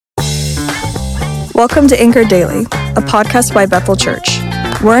Welcome to Anchor Daily, a podcast by Bethel Church.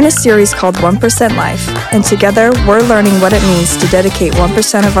 We're in a series called 1% Life, and together we're learning what it means to dedicate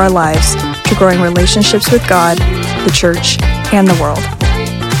 1% of our lives to growing relationships with God, the church, and the world.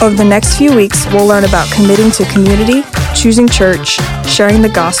 Over the next few weeks, we'll learn about committing to community, choosing church, sharing the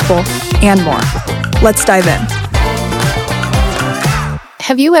gospel, and more. Let's dive in.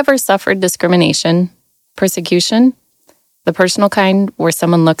 Have you ever suffered discrimination, persecution? The personal kind where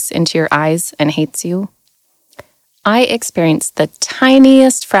someone looks into your eyes and hates you? I experienced the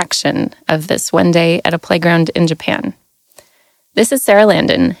tiniest fraction of this one day at a playground in Japan. This is Sarah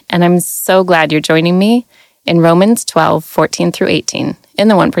Landon, and I'm so glad you're joining me in Romans 12:14 through 18 in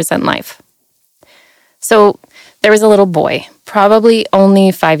the 1% Life. So there was a little boy, probably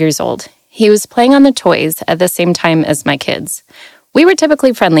only 5 years old. He was playing on the toys at the same time as my kids. We were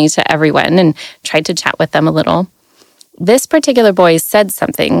typically friendly to everyone and tried to chat with them a little. This particular boy said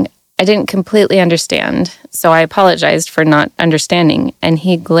something I didn't completely understand, so I apologized for not understanding, and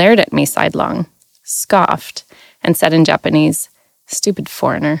he glared at me sidelong, scoffed, and said in Japanese, "Stupid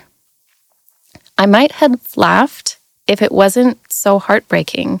foreigner." I might have laughed if it wasn't so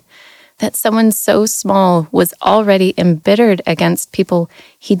heartbreaking that someone so small was already embittered against people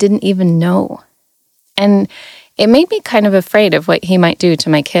he didn't even know. And it made me kind of afraid of what he might do to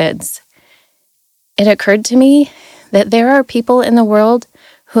my kids. It occurred to me that there are people in the world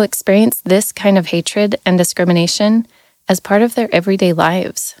who experience this kind of hatred and discrimination as part of their everyday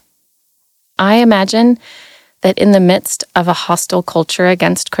lives. I imagine that in the midst of a hostile culture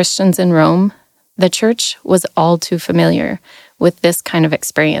against Christians in Rome, the church was all too familiar with this kind of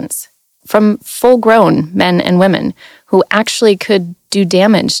experience, from full-grown men and women who actually could do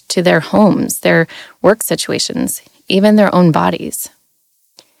damage to their homes, their work situations, even their own bodies.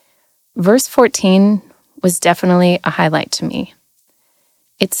 Verse 14 was definitely a highlight to me.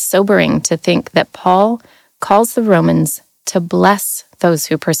 It's sobering to think that Paul calls the Romans to bless those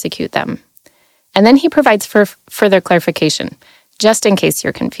who persecute them. And then he provides for further clarification, just in case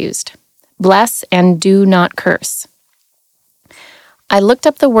you're confused. Bless and do not curse. I looked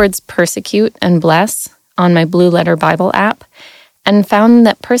up the words persecute and bless on my Blue Letter Bible app and found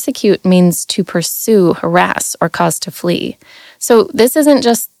that persecute means to pursue, harass, or cause to flee. So this isn't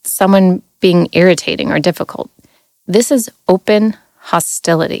just someone being irritating or difficult. This is open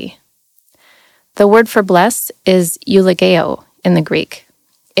hostility. The word for bless is eulogeo in the Greek.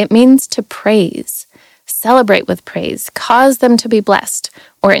 It means to praise, celebrate with praise, cause them to be blessed,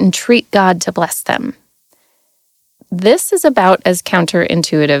 or entreat God to bless them. This is about as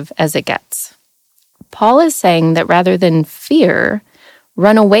counterintuitive as it gets. Paul is saying that rather than fear,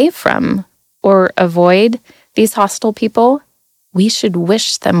 run away from, or avoid these hostile people, we should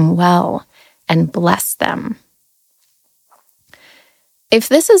wish them well and bless them. If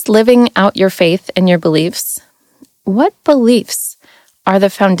this is living out your faith and your beliefs, what beliefs are the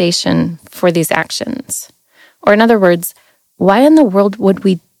foundation for these actions? Or in other words, why in the world would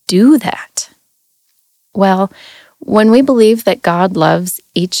we do that? Well, when we believe that God loves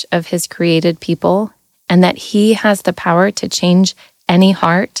each of his created people and that he has the power to change any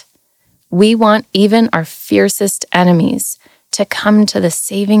heart, we want even our fiercest enemies to come to the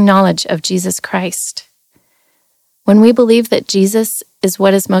saving knowledge of Jesus Christ. When we believe that Jesus is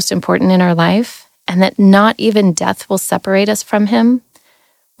what is most important in our life and that not even death will separate us from him,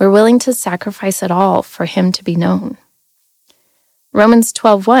 we're willing to sacrifice it all for him to be known. Romans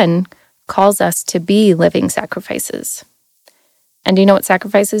 12:1 calls us to be living sacrifices. And do you know what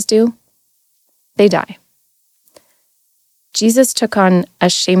sacrifices do? They die. Jesus took on a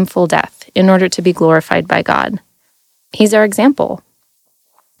shameful death in order to be glorified by God. He's our example.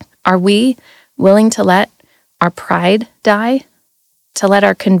 Are we willing to let our pride die? To let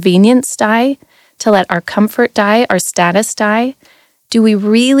our convenience die? To let our comfort die? Our status die? Do we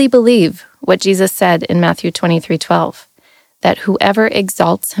really believe what Jesus said in Matthew 23:12? That whoever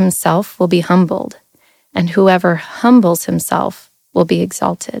exalts himself will be humbled, and whoever humbles himself will be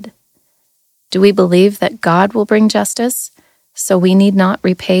exalted? Do we believe that God will bring justice, so we need not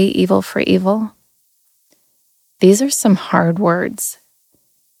repay evil for evil? These are some hard words.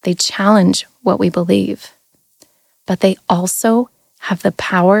 They challenge what we believe, but they also have the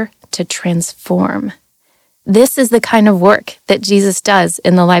power to transform. This is the kind of work that Jesus does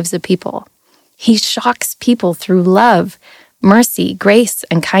in the lives of people. He shocks people through love, mercy, grace,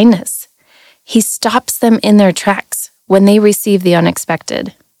 and kindness. He stops them in their tracks when they receive the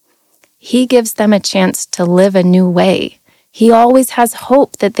unexpected. He gives them a chance to live a new way. He always has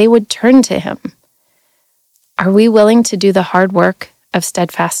hope that they would turn to him. Are we willing to do the hard work of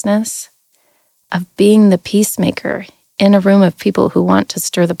steadfastness, of being the peacemaker in a room of people who want to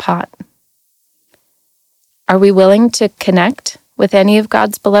stir the pot? Are we willing to connect with any of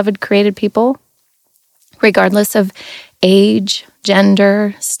God's beloved created people, regardless of age,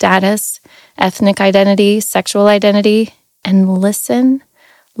 gender, status, ethnic identity, sexual identity, and listen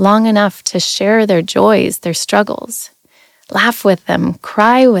long enough to share their joys, their struggles, laugh with them,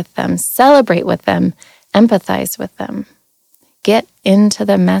 cry with them, celebrate with them, empathize with them, get into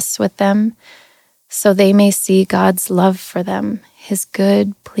the mess with them so they may see God's love for them, His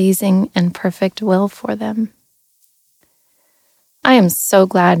good, pleasing, and perfect will for them. I am so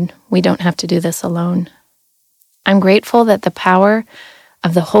glad we don't have to do this alone. I'm grateful that the power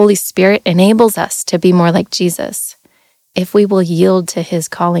of the Holy Spirit enables us to be more like Jesus if we will yield to His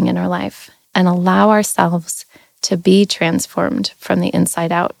calling in our life and allow ourselves to be transformed from the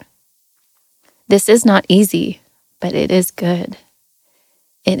inside out. This is not easy, but it is good.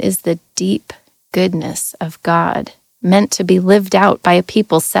 It is the deep goodness of God, meant to be lived out by a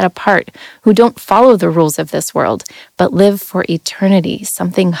people set apart who don't follow the rules of this world, but live for eternity,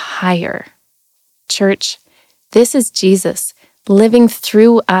 something higher. Church, this is Jesus living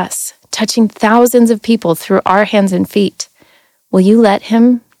through us, touching thousands of people through our hands and feet. Will you let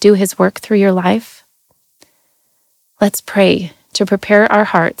Him do His work through your life? Let's pray to prepare our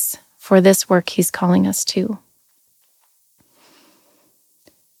hearts for this work He's calling us to.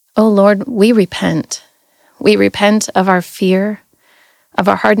 Oh Lord, we repent. We repent of our fear, of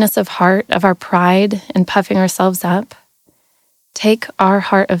our hardness of heart, of our pride and puffing ourselves up. Take our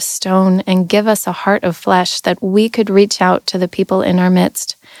heart of stone and give us a heart of flesh that we could reach out to the people in our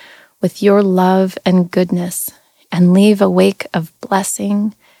midst with your love and goodness and leave a wake of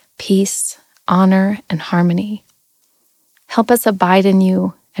blessing, peace, honor, and harmony. Help us abide in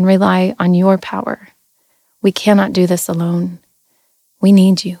you and rely on your power. We cannot do this alone. We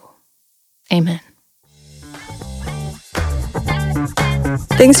need you. Amen.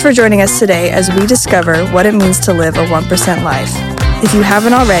 Thanks for joining us today as we discover what it means to live a 1% life. If you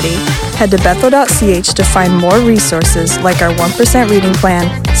haven't already, head to bethel.ch to find more resources like our 1% reading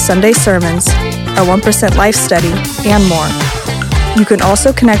plan, Sunday sermons, our 1% life study, and more. You can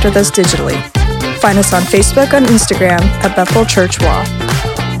also connect with us digitally. Find us on Facebook and Instagram at Bethel Church WA.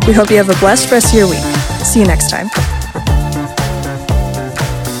 We hope you have a blessed rest of your week. See you next time.